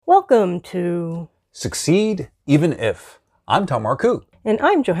Welcome to Succeed Even If. I'm Tom Marcoux. And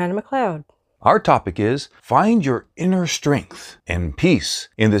I'm Johanna McLeod. Our topic is find your inner strength and peace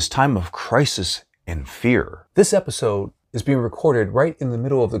in this time of crisis and fear. This episode is being recorded right in the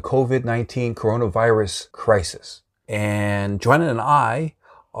middle of the COVID-19 coronavirus crisis. And Johanna and I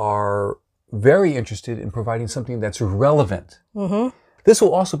are very interested in providing something that's relevant. This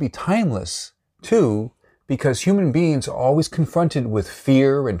will also be timeless, too, because human beings are always confronted with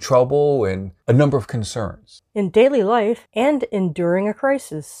fear and trouble and a number of concerns. In daily life and enduring a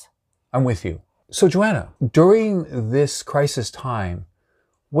crisis. I'm with you. So, Johanna, during this crisis time,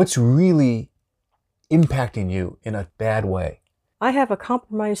 what's really impacting you in a bad way? I have a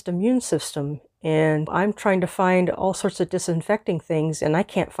compromised immune system, and I'm trying to find all sorts of disinfecting things, and I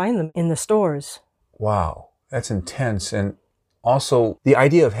can't find them in the stores. Wow, that's intense. And also, the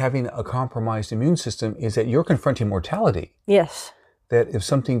idea of having a compromised immune system is that you're confronting mortality. Yes. That if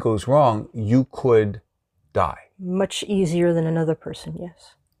something goes wrong, you could die. Much easier than another person,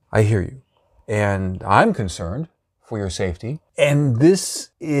 yes. I hear you. And I'm concerned for your safety. And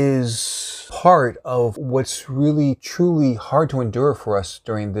this is part of what's really, truly hard to endure for us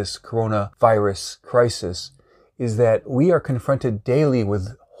during this coronavirus crisis, is that we are confronted daily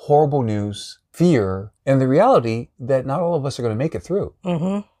with horrible news, fear, and the reality that not all of us are going to make it through.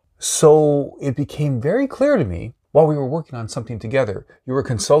 So it became very clear to me while we were working on something together. You were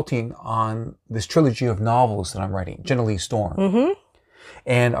consulting on this trilogy of novels that I'm writing, Jenna Lee Storm.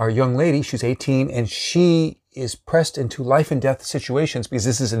 And our young lady, she's 18, and she is pressed into life and death situations because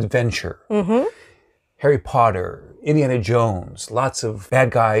this is an adventure. Harry Potter, Indiana Jones, lots of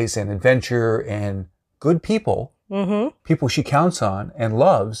bad guys and adventure, and good people, people she counts on and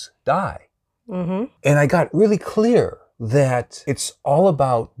loves, die. And I got really clear that it's all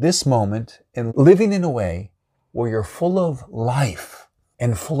about this moment and living in a way where you're full of life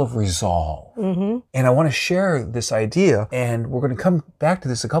and full of resolve. And I want to share this idea, and we're going to come back to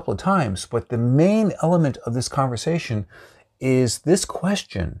this a couple of times, but the main element of this conversation is this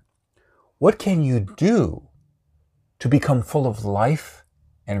question: what can you do to become full of life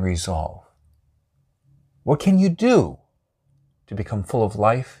and resolve? What can you do to become full of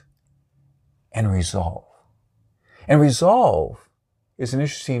life and resolve? And resolve is an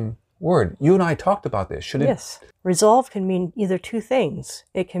interesting word. You and I talked about this. Should it? Yes. Resolve can mean either two things.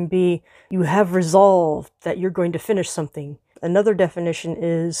 It can be you have resolved that you're going to finish something. Another definition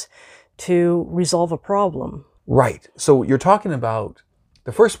is to resolve a problem. Right. So you're talking about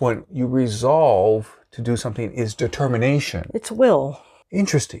the first one, you resolve to do something, is determination. It's will.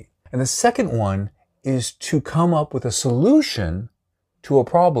 Interesting. And the second one is to come up with a solution to a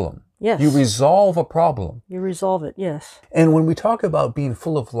problem. Yes. You resolve a problem. You resolve it, yes. And when we talk about being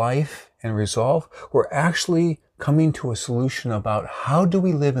full of life and resolve, we're actually coming to a solution about how do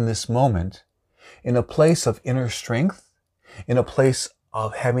we live in this moment in a place of inner strength, in a place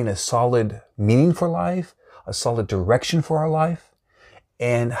of having a solid meaning for life, a solid direction for our life,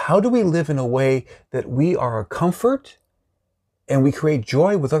 and how do we live in a way that we are a comfort and we create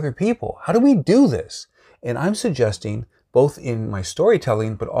joy with other people? How do we do this? And I'm suggesting, both in my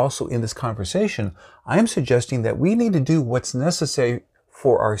storytelling, but also in this conversation, I'm suggesting that we need to do what's necessary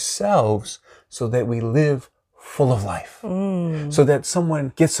for ourselves so that we live full of life. So that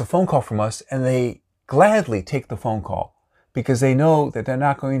someone gets a phone call from us and they gladly take the phone call because they know that they're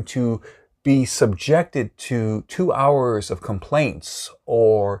not going to be subjected to 2 hours of complaints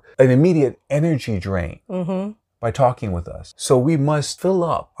or an immediate energy drain by talking with us. So we must fill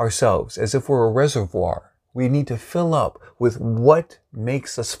up ourselves as if we're a reservoir. We need to fill up with what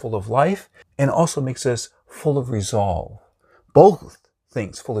makes us full of life and also makes us full of resolve. Both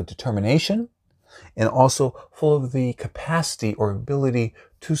things, full of determination and also full of the capacity or ability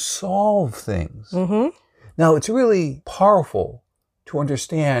to solve things. Now, it's really powerful to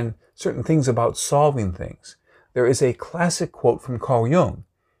understand certain things about solving things. There is a classic quote from Carl Jung,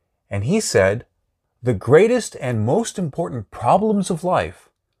 and he said, "The greatest and most important problems of life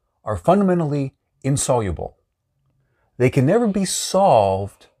are fundamentally insoluble. They can never be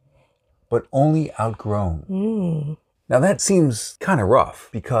solved, but only outgrown." Now that seems kind of rough,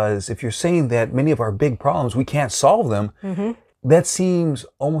 because if you're saying that many of our big problems, we can't solve them, that seems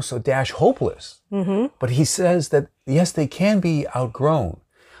almost a dash hopeless. But he says that, yes, they can be outgrown.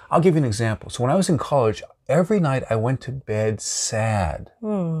 I'll give you an example. So when I was in college, every night I went to bed sad.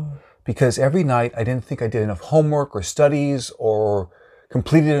 Because every night I didn't think I did enough homework or studies or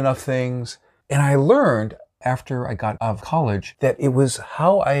completed enough things. And I learned after I got out of college that it was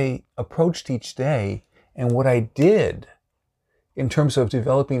how I approached each day and what I did in terms of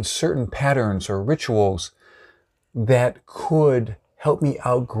developing certain patterns or rituals that could help me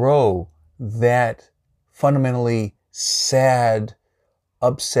outgrow that fundamentally sad,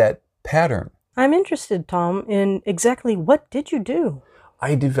 upset pattern. I'm interested, Tom, in exactly what did you do?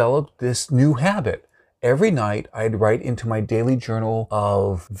 I developed this new habit. Every night I'd write into my daily journal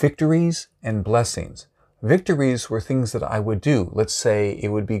of victories and blessings. Victories were things that I would do. Let's say it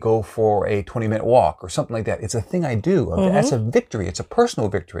would be go for a 20-minute walk or something like that. It's a thing I do. That's a victory. It's a personal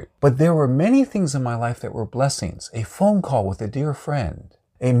victory. But there were many things in my life that were blessings. A phone call with a dear friend.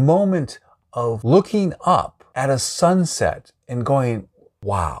 A moment of looking up at a sunset and going,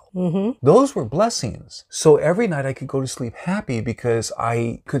 wow. Those were blessings. So every night I could go to sleep happy because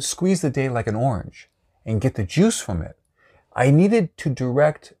I could squeeze the day like an orange and get the juice from it. I needed to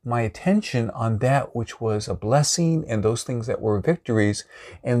direct my attention on that which was a blessing and those things that were victories.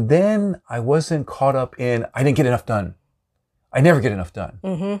 And then I wasn't caught up in, I didn't get enough done. I never get enough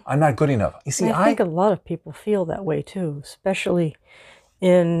done. I'm not good enough. You see, I think a lot of people feel that way too, especially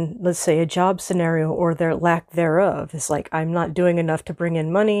in, let's say, a job scenario or their lack thereof. It's like, I'm not doing enough to bring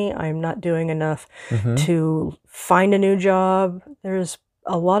in money. I'm not doing enough to find a new job. There's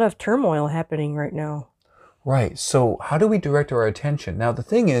a lot of turmoil happening right now. Right. So how do we direct our attention? Now, the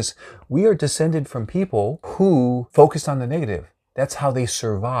thing is, we are descended from people who focused on the negative. That's how they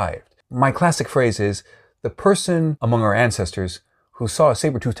survived. My classic phrase is, the person among our ancestors who saw a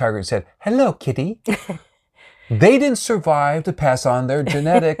saber-toothed tiger and said, "Hello, kitty," they didn't survive to pass on their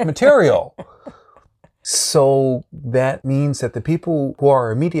genetic material. So that means that the people who are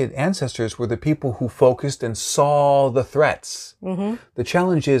our immediate ancestors were the people who focused and saw the threats. The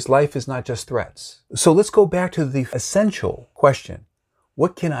challenge is life is not just threats. So let's go back to the essential question.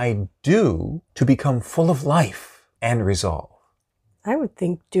 What can I do to become full of life and resolve? I would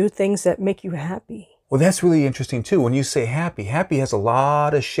think do things that make you happy. Well, that's really interesting too. When you say happy, happy has a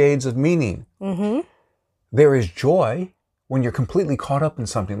lot of shades of meaning. There is joy when you're completely caught up in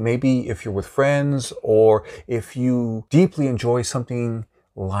something. Maybe if you're with friends or if you deeply enjoy something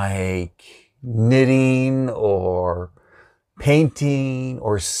like knitting or painting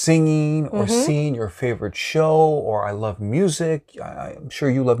or singing or seeing your favorite show, or I love music. I'm sure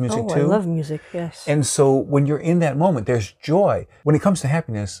you love music too. I love music, yes. And so when you're in that moment, there's joy. When it comes to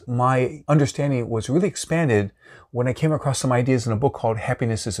happiness, my understanding was really expanded when I came across some ideas in a book called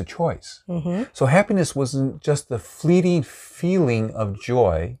Happiness is a Choice. So happiness wasn't just the fleeting feeling of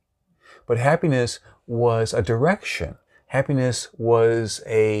joy, but happiness was a direction. Happiness was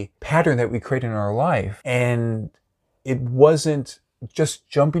a pattern that we create in our life. And it wasn't just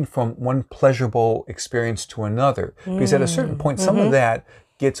jumping from one pleasurable experience to another. Because at a certain point, some of that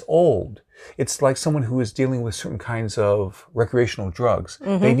gets old. It's like someone who is dealing with certain kinds of recreational drugs.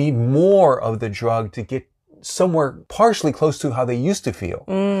 They need more of the drug to get somewhere partially close to how they used to feel.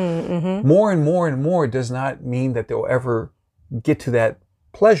 More and more and more does not mean that they'll ever get to that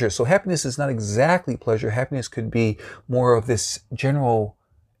pleasure. So happiness is not exactly pleasure. Happiness could be more of this general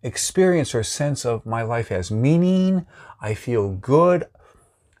experience or sense of my life has meaning. I feel good.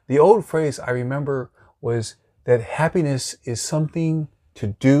 The old phrase I remember was that happiness is something to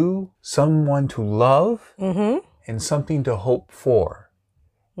do, someone to love, and something to hope for.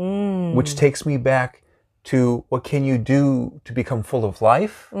 Which takes me back to what can you do to become full of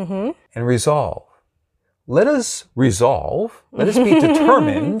life and resolve. Let us resolve, let us be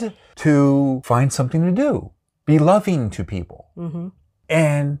determined to find something to do, be loving to people,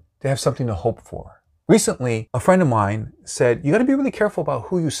 and to have something to hope for. Recently, a friend of mine said, you got to be really careful about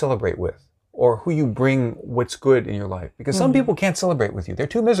who you celebrate with or who you bring what's good in your life. Because some people can't celebrate with you. They're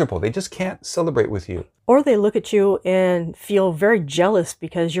too miserable. They just can't celebrate with you. Or they look at you and feel very jealous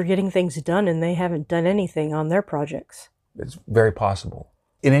because you're getting things done and they haven't done anything on their projects. It's very possible.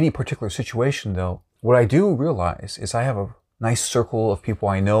 In any particular situation, though, what I do realize is I have a nice circle of people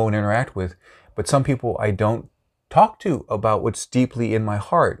I know and interact with, but some people I don't talk to about what's deeply in my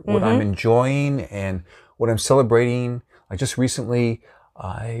heart, what I'm enjoying and what I'm celebrating. Like just recently,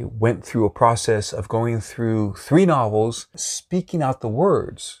 I went through a process of going through 3 novels, speaking out the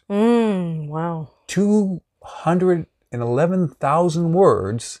words. Wow. 211,000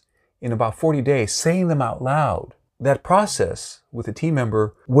 words in about 40 days, saying them out loud. That process with a team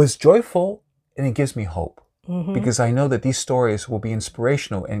member was joyful, and it gives me hope. Because I know that these stories will be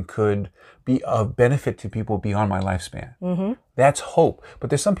inspirational and could be of benefit to people beyond my lifespan. That's hope. But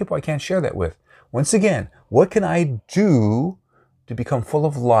there's some people I can't share that with. Once again, what can I do to become full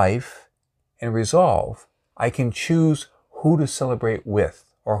of life and resolve? I can choose who to celebrate with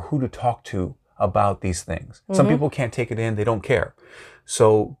or who to talk to about these things. Some people can't take it in. They don't care.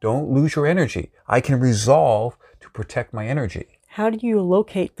 So don't lose your energy. I can resolve to protect my energy. How do you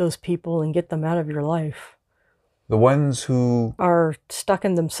locate those people and get them out of your life? the ones who are stuck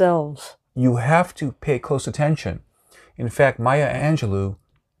in themselves. You have to pay close attention. In fact, Maya Angelou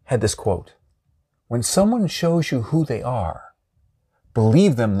had this quote: when someone shows you who they are,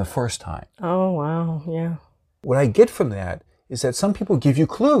 believe them the first time. Oh, wow. Yeah. What I get from that is that some people give you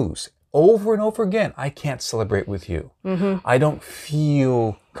clues over and over again. I can't celebrate with you. I don't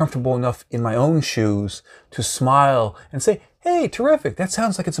feel comfortable enough in my own shoes to smile and say, hey, terrific. That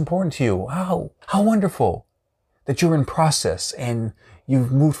sounds like it's important to you. Wow, how wonderful that you're in process and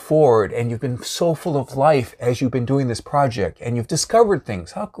you've moved forward and you've been so full of life as you've been doing this project and you've discovered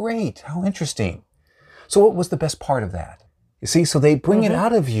things. How great, how interesting. So what was the best part of that? You see, so they bring it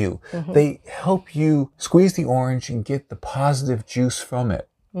out of you. They help you squeeze the orange and get the positive juice from it.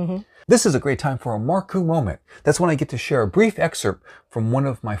 This is a great time for a Marku moment. That's when I get to share a brief excerpt from one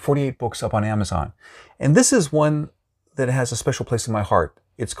of my 48 books up on Amazon. And this is one that has a special place in my heart.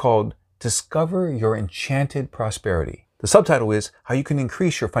 It's called Discover Your Enchanted Prosperity. The subtitle is How You Can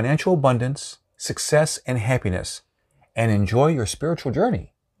Increase Your Financial Abundance, Success, and Happiness, and Enjoy Your Spiritual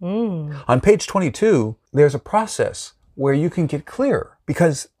Journey. On page 22, there's a process where you can get clear,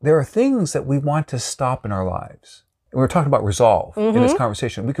 because there are things that we want to stop in our lives. And we're talking about resolve in this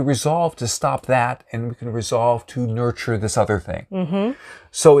conversation. We could resolve to stop that, and we can resolve to nurture this other thing.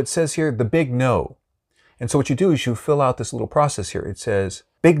 So it says here, the big no. And so what you do is you fill out this little process here. It says,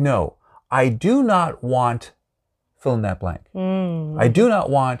 big no. I do not want, fill in that blank. I do not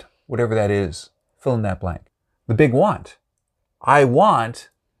want whatever that is, fill in that blank. The big want. I want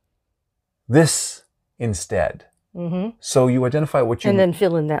this instead. So you identify what you... And then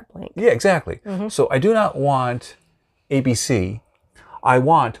fill in that blank. Yeah, exactly. So I do not want ABC. I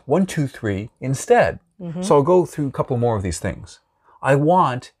want 1, 2, 3 instead. So I'll go through a couple more of these things. I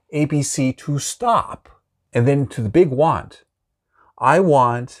want ABC to stop. And then to the big want. I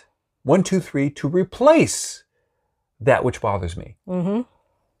want 1, 2, 3 to replace that which bothers me.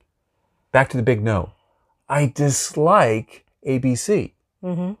 Back to the big no. I dislike ABC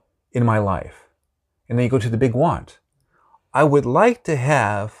in my life. And then you go to the big want. I would like to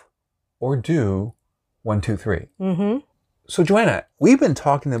have or do 1, 2, 3. So Joanna, we've been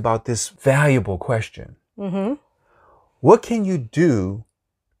talking about this valuable question. What can you do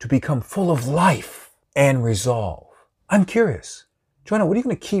to become full of life and resolve? I'm curious. Joanna, what are you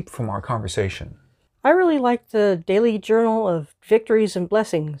going to keep from our conversation? I really like the daily journal of victories and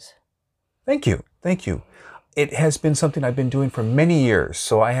blessings. Thank you. Thank you. It has been something I've been doing for many years.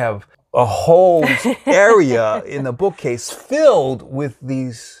 So I have a whole area in the bookcase filled with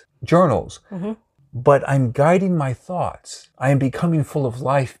these journals. But I'm guiding my thoughts. I am becoming full of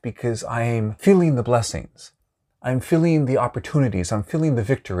life because I am feeling the blessings. I'm feeling the opportunities. I'm feeling the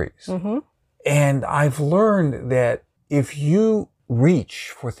victories. And I've learned that if you reach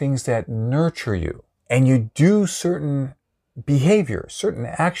for things that nurture you and you do certain behaviors, certain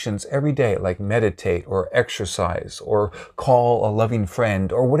actions every day, like meditate or exercise or call a loving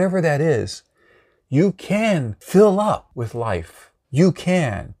friend or whatever that is, you can fill up with life. You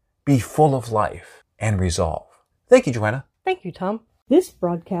can be full of life and resolve. Thank you, Joanna. Thank you, Tom. This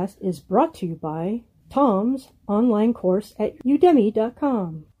broadcast is brought to you by Tom's online course at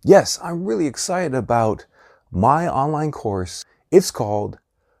udemy.com. Yes, I'm really excited about my online course. It's called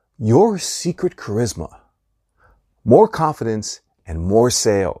Your Secret Charisma. More confidence and more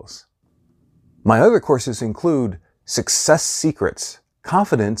sales. My other courses include Success Secrets,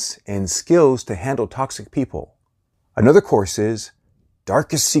 Confidence and Skills to Handle Toxic People. Another course is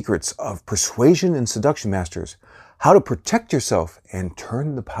Darkest Secrets of Persuasion and Seduction Masters, How to Protect Yourself and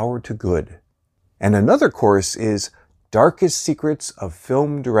Turn the Power to Good. And another course is Darkest Secrets of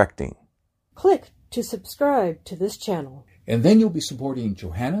Film Directing. Click to subscribe to this channel. And then you'll be supporting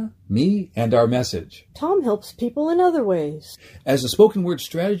Johanna, me, and our message. Tom helps people in other ways. As a spoken word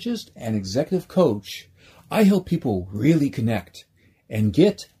strategist and executive coach, I help people really connect and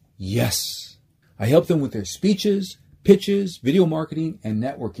get yes. I help them with their speeches, pitches, video marketing, and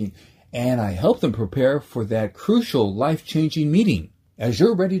networking. And I help them prepare for that crucial life-changing meeting. As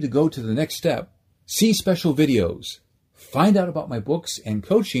you're ready to go to the next step, see special videos, find out about my books and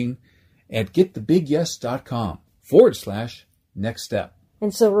coaching at getthebigyes.com/next step.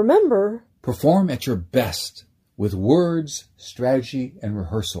 And so remember, perform at your best with words, strategy, and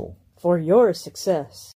rehearsal for your success.